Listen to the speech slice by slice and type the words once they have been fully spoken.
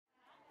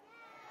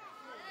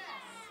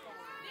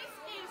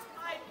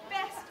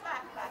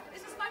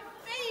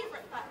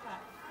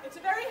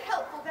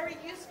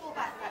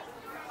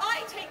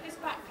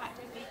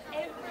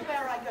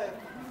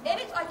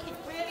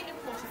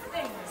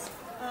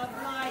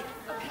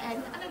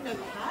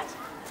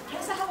in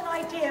case I have an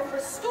idea for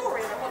a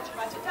story and I want to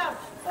write it down.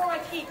 Or I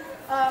keep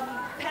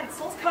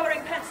pencils,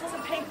 colouring pencils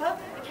and paper,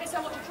 in case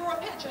I want to draw a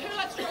picture. Who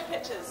likes drawing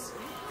pictures?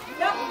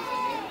 No?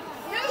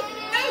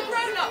 No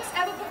grown-ups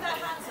ever put their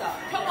hands up.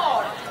 Come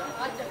on.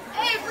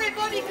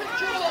 Everybody can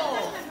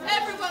draw.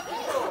 Everyone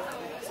can draw.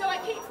 So I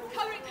keep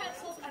colouring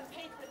pencils and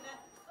paper in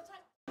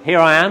there. Here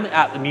I am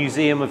at the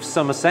Museum of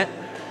Somerset,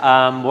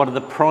 one of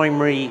the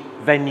primary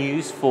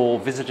venues for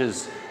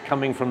visitors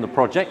coming from the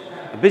project.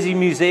 A busy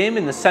museum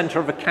in the centre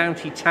of a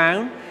county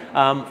town,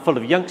 full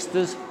of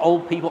youngsters,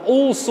 old people,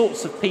 all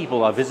sorts of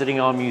people are visiting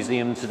our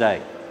museum today.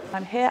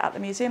 I'm here at the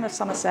Museum of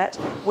Somerset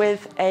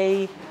with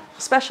a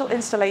special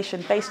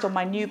installation based on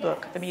my new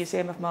book, The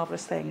Museum of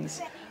Marvellous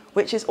Things,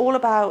 which is all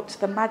about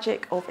the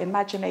magic of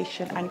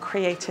imagination and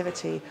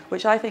creativity,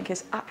 which I think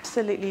is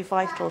absolutely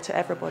vital to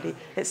everybody.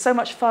 It's so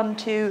much fun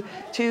to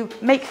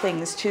make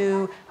things,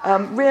 to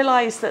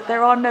realise that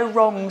there are no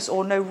wrongs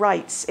or no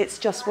rights. It's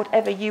just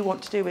whatever you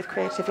want to do with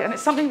creativity, and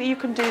it's something that you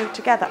can do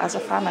together as a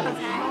family.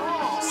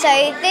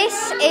 So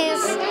this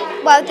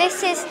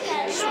is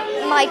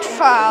my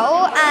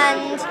troll,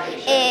 and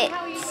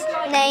its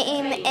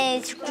name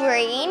is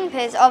Green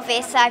because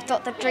obviously I've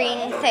got the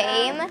green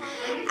theme,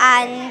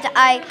 and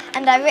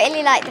I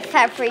really like the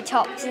feathery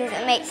tops because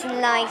it makes a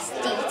nice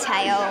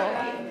detail.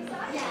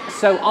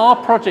 So our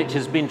project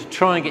has been to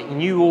try and get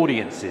new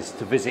audiences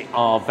to visit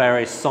our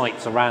various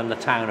sites around the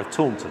town of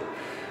Taunton.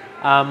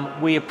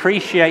 We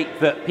appreciate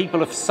that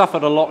people have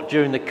suffered a lot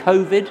during the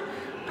COVID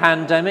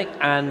pandemic,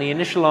 and the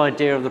initial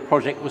idea of the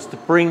project was to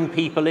bring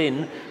people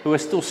in who are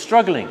still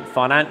struggling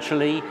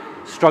financially,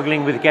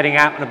 struggling with getting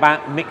out and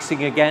about,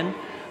 mixing again.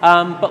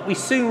 But we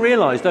soon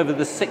realised over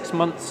the 6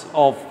 months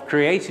of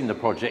creating the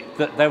project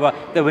that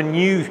there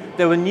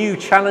were new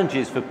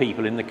challenges for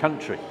people in the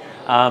country.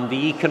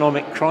 The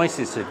economic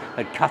crisis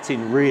had cut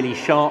in really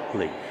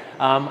sharply,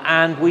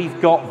 and we've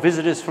got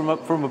visitors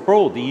from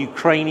abroad, the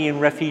Ukrainian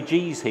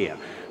refugees here.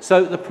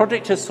 So the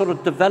project has sort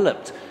of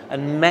developed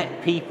and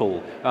met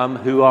people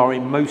who are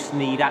in most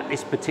need at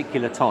this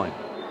particular time.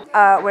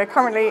 We're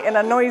currently in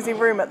a noisy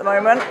room at the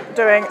moment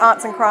doing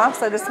arts and crafts.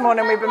 So this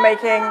morning we've been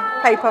making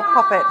paper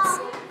puppets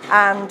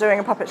and doing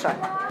a puppet show.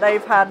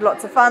 They've had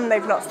lots of fun,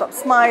 they've not stopped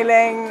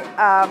smiling,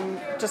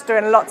 just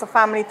doing lots of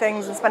family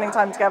things and spending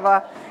time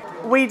together.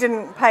 We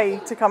didn't pay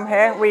to come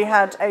here. We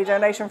had a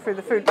donation through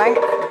the food bank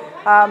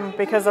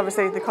because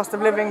obviously the cost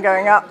of living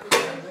going up.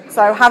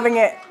 So having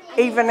it,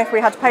 even if we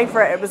had to pay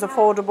for it, it was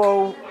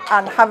affordable,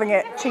 and having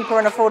it cheaper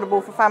and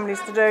affordable for families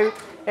to do,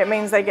 it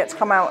means they get to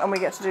come out and we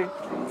get to do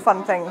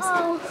fun things.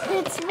 Oh,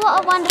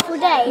 what a wonderful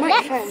day.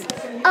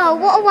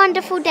 What a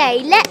wonderful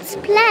day. Let's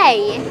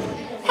play.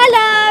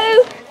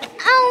 Hello.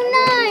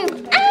 Oh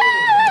no.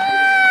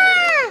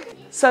 Ah!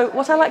 So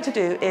what I like to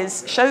do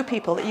is show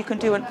people that you can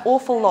do an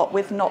awful lot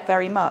with not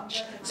very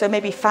much. So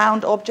maybe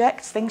found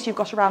objects, things you've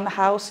got around the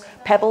house,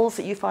 pebbles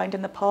that you find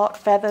in the park,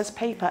 feathers,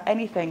 paper,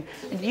 anything.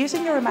 And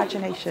using your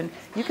imagination,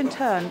 you can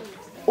turn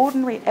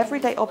ordinary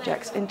everyday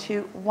objects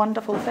into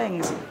wonderful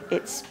things.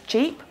 It's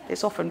cheap,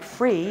 it's often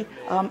free,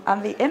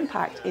 and the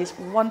impact is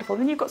wonderful.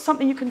 Then you've got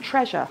something you can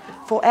treasure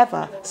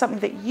forever, something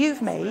that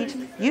you've made,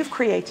 you've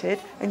created,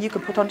 and you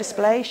can put on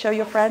display, show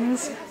your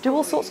friends, do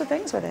all sorts of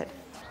things with it.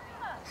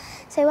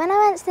 So when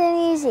I went to the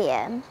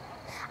museum,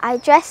 I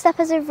dressed up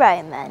as a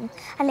Roman,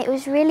 and it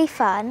was really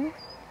fun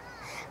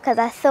because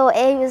I thought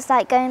it was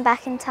like going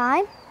back in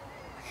time,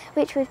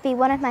 which would be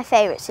one of my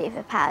favourite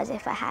superpowers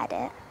if I had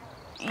it.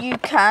 You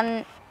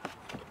can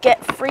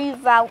get free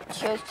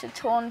vouchers to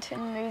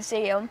Taunton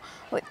Museum,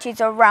 which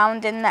is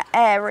around in the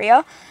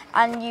area,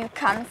 and you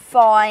can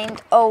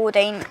find old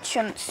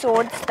ancient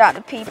swords that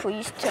the people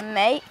used to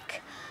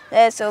make.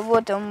 There's a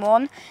wooden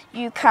one.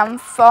 You can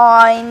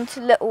find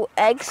little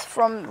eggs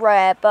from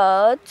rare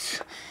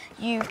birds.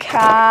 You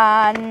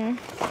can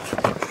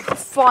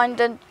find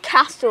a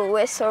castle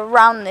which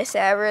around this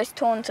area is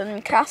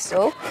Taunton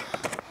Castle.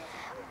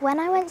 When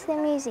I went to the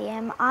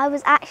museum, I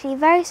was actually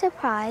very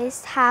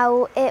surprised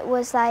how it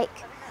was like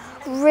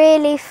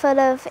really full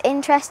of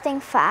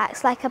interesting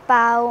facts, like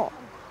about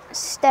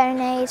Stone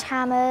Age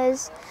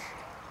hammers,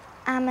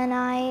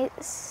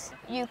 ammonites.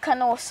 You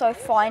can also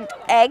find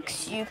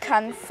eggs, you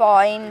can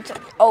find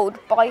old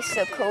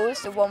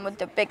bicycles, the one with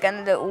the big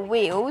and little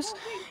wheels.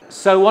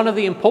 So one of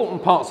the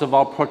important parts of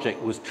our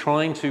project was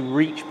trying to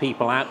reach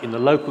people out in the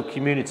local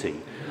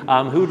community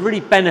who would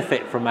really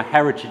benefit from a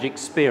heritage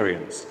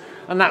experience.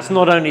 And that's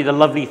not only the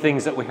lovely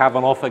things that we have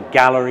on offer,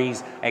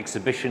 galleries,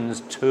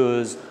 exhibitions,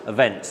 tours,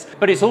 events,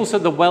 but it's also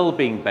the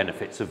well-being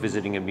benefits of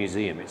visiting a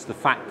museum. It's the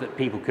fact that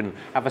people can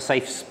have a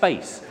safe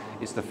space.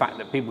 It's the fact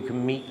that people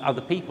can meet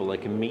other people, they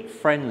can meet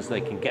friends,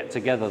 they can get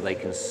together, they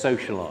can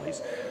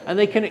socialise, and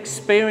they can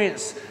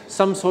experience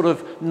some sort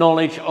of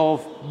knowledge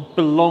of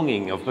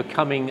belonging, of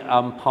becoming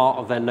part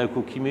of their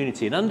local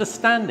community and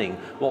understanding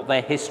what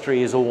their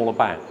history is all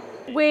about.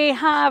 We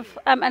have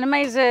an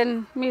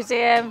amazing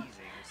museum.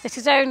 It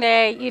is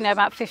only,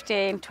 about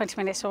 15-20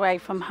 minutes away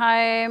from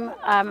home,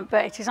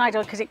 but it is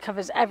ideal because it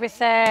covers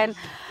everything.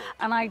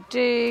 And I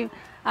do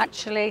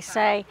actually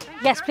say,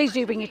 yes, please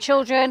do bring your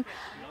children.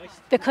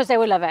 because they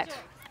will love it.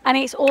 And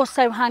it's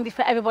also handy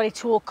for everybody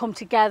to all come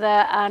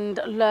together and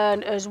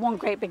learn as one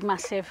great big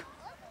massive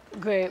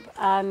group,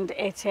 and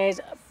it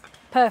is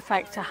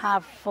perfect to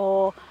have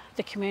for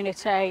the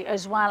community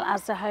as well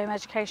as the home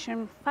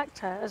education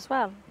factor as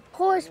well.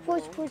 Pause.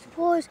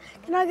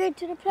 Can I go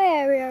to the play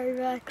area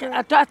over there?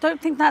 I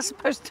don't think that's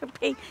supposed to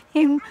be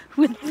in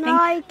with Can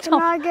I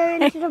go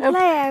into the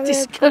play area?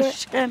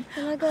 Discussion.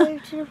 Can I go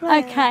to the play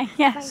area? Okay,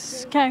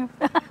 yes, go.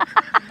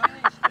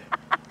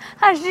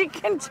 As you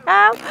can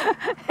tell,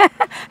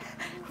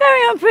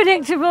 very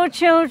unpredictable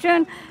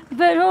children,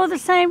 but all the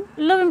same,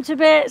 love them to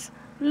bits,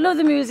 love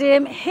the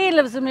museum, he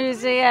loves the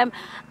museum.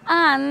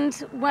 And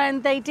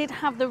when they did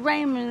have the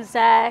Raymonds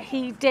there,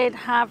 he did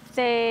have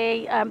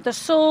the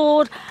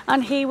sword,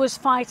 and he was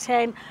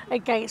fighting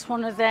against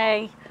one of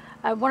the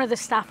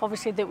staff,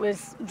 obviously, that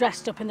was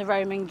dressed up in the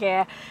Roman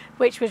gear,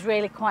 which was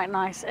really quite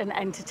nice and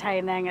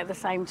entertaining at the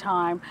same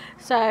time.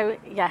 So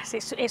yes,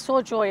 it's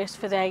all joyous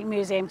for the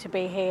museum to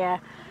be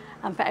here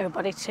and for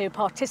everybody to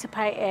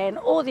participate in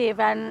all the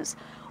events,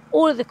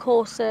 all of the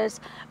courses,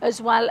 as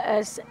well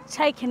as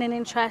taking an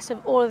interest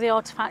of all of the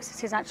artefacts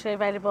that is actually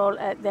available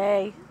at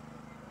the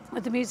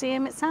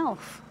museum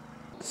itself.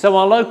 So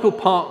our local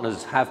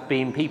partners have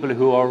been people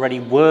who are already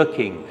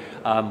working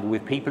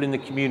with people in the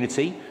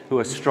community who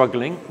are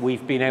struggling.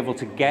 We've been able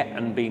to get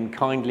and been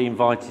kindly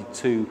invited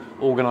to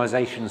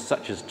organisations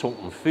such as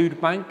Taunton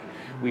Food Bank.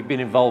 We've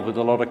been involved with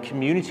a lot of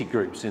community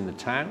groups in the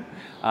town,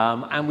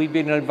 and we've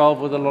been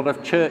involved with a lot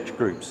of church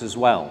groups as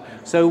well.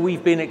 So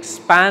we've been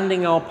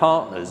expanding our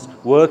partners,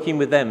 working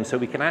with them so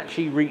we can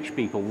actually reach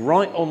people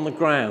right on the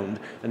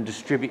ground and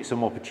distribute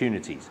some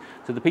opportunities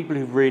to the people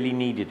who've really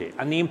needed it.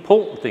 And the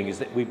important thing is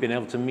that we've been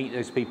able to meet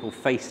those people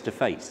face to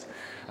face,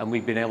 and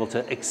we've been able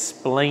to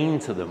explain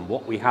to them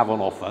what we have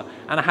on offer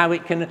and how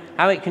it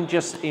can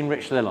just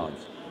enrich their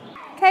lives.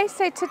 Okay,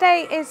 so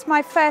today is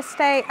my first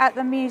day at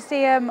the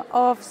Museum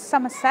of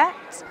Somerset.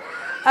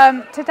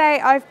 Today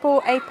I've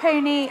bought a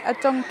pony, a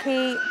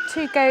donkey,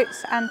 2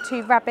 goats and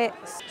 2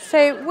 rabbits.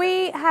 So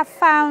we have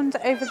found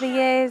over the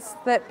years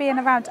that being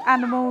around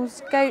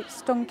animals,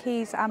 goats,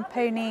 donkeys and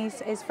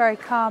ponies is very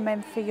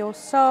calming for your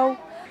soul.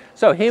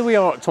 So here we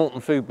are at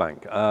Taunton Food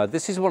Bank.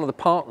 This is one of the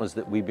partners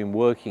that we've been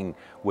working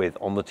with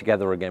on the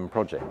Together Again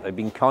project. They've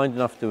been kind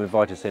enough to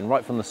invite us in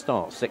right from the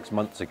start 6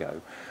 months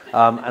ago.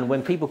 And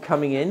when people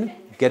coming in,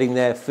 getting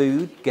their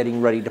food,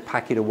 getting ready to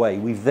pack it away,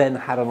 we've then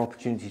had an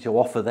opportunity to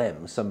offer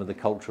them some of the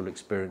cultural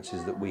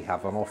experiences that we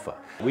have on offer.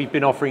 We've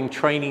been offering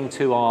training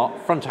to our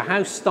front of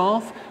house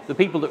staff, the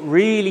people that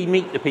really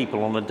meet the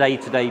people on a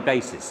day-to-day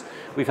basis.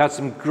 We've had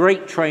some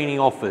great training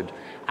offered,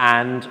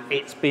 and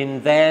it's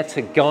been there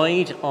to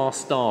guide our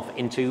staff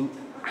into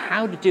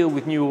how to deal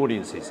with new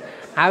audiences,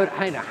 how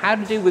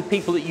to deal with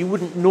people that you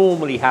wouldn't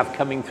normally have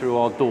coming through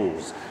our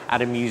doors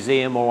at a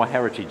museum or a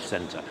heritage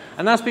centre.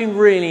 And that's been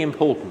really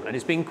important, and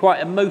it's been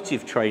quite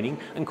emotive training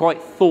and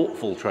quite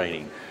thoughtful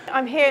training.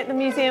 I'm here at the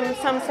Museum of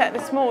Somerset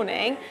this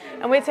morning,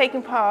 and we're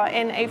taking part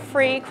in a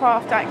free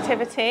craft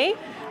activity.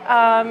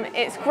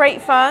 It's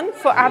great fun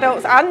for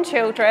adults and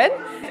children.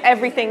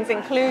 Everything's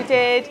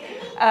included.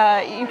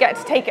 You get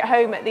to take it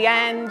home at the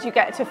end, you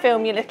get to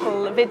film your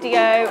little video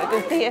at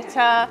the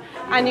theatre,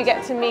 and you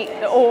get to meet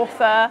the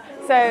author.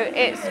 So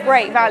it's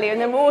great value. And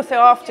then also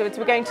afterwards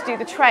we're going to do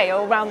the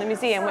trail around the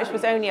museum, which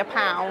was only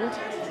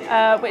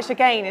 £1, which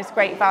again is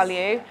great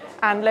value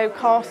and low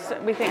cost.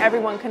 We think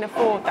everyone can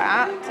afford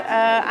that,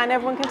 and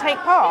everyone can take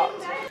part.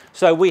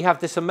 So we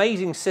have this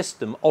amazing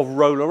system of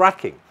roller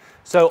racking.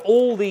 So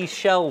all these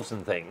shelves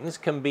and things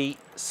can be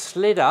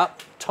slid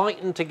up,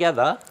 tightened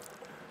together,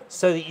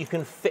 so that you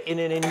can fit in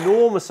an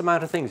enormous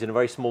amount of things in a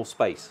very small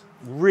space.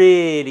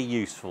 Really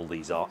useful,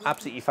 these are,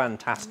 absolutely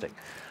fantastic.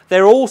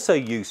 They're also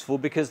useful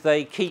because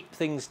they keep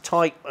things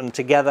tight and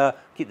together,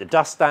 keep the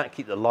dust out,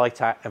 keep the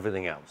light out,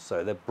 everything else.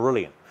 So they're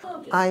brilliant.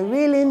 I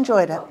really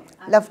enjoyed it,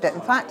 loved it.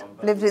 In fact,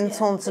 lived in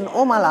Taunton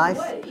all my life,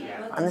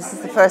 and this is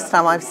the first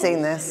time I've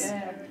seen this.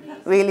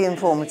 Really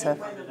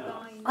informative.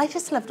 I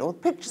just loved all the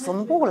pictures on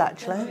the wall,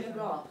 actually.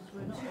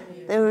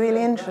 They were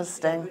really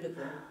interesting.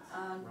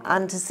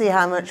 And to see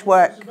how much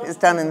work is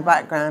done in the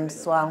background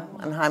as well,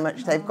 and how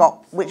much they've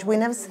got, which we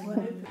never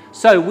seen.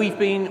 So we've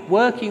been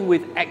working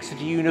with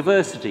Exeter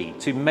University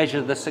to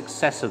measure the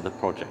success of the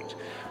project.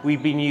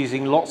 We've been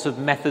using lots of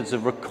methods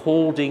of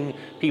recording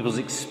people's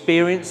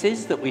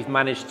experiences that we've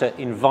managed to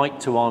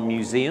invite to our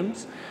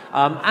museums.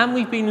 And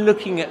we've been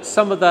looking at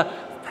some of the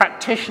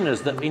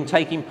practitioners that have been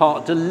taking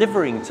part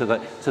delivering to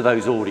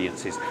those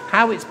audiences,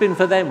 how it's been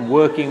for them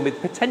working with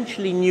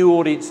potentially new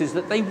audiences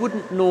that they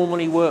wouldn't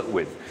normally work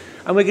with.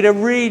 And we're going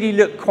to really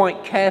look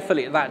quite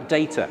carefully at that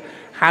data,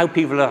 how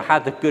people have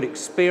had the good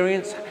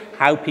experience,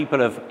 how people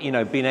have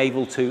been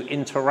able to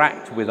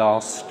interact with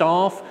our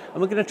staff,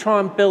 and we're going to try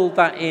and build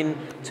that in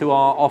to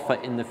our offer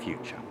in the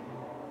future.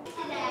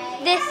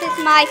 This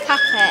is my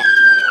puppet.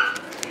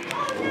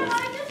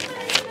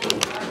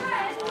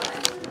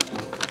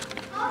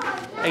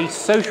 A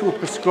social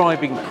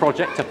prescribing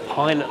project, a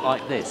pilot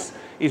like this,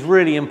 is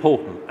really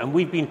important, and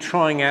we've been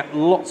trying out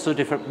lots of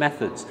different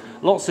methods,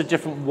 lots of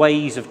different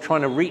ways of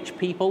trying to reach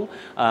people,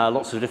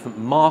 lots of different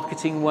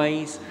marketing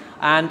ways,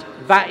 and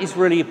that is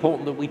really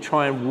important that we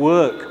try and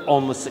work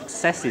on the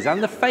successes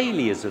and the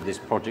failures of this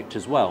project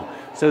as well,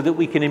 so that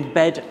we can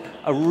embed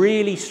a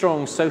really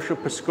strong social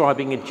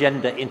prescribing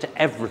agenda into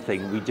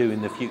everything we do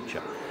in the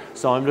future.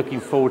 So I'm looking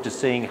forward to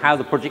seeing how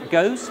the project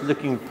goes,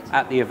 looking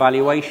at the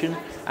evaluation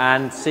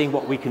and seeing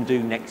what we can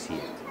do next year.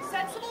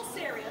 Sensible,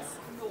 serious,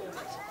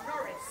 Norbert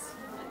Norris.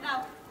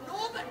 Now,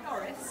 Norbert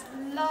Norris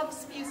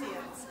loves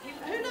museums.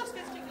 Who loves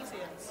visiting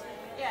museums?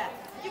 Yeah,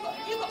 you've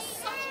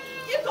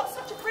got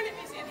such a brilliant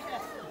museum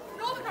here.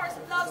 Norbert Norris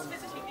loves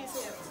visiting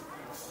museums.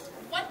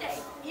 One day,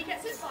 he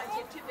gets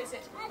invited to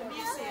visit the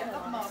Museum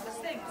of Marvellous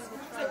Things.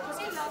 So, because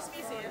he loves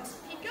museums,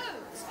 he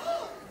goes.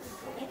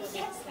 When he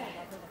gets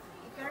there,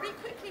 he very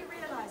quickly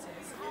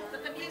realises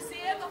that the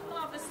Museum of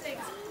Marvellous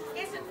Things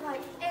isn't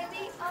like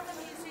any other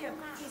museum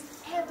he's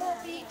ever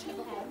been to.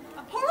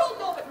 And poor old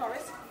Norbert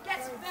Norris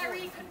gets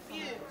very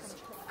confused.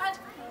 And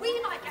we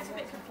might get a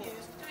bit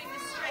confused doing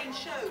this strange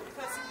show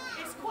because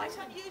it's quite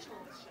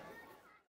unusual, this show.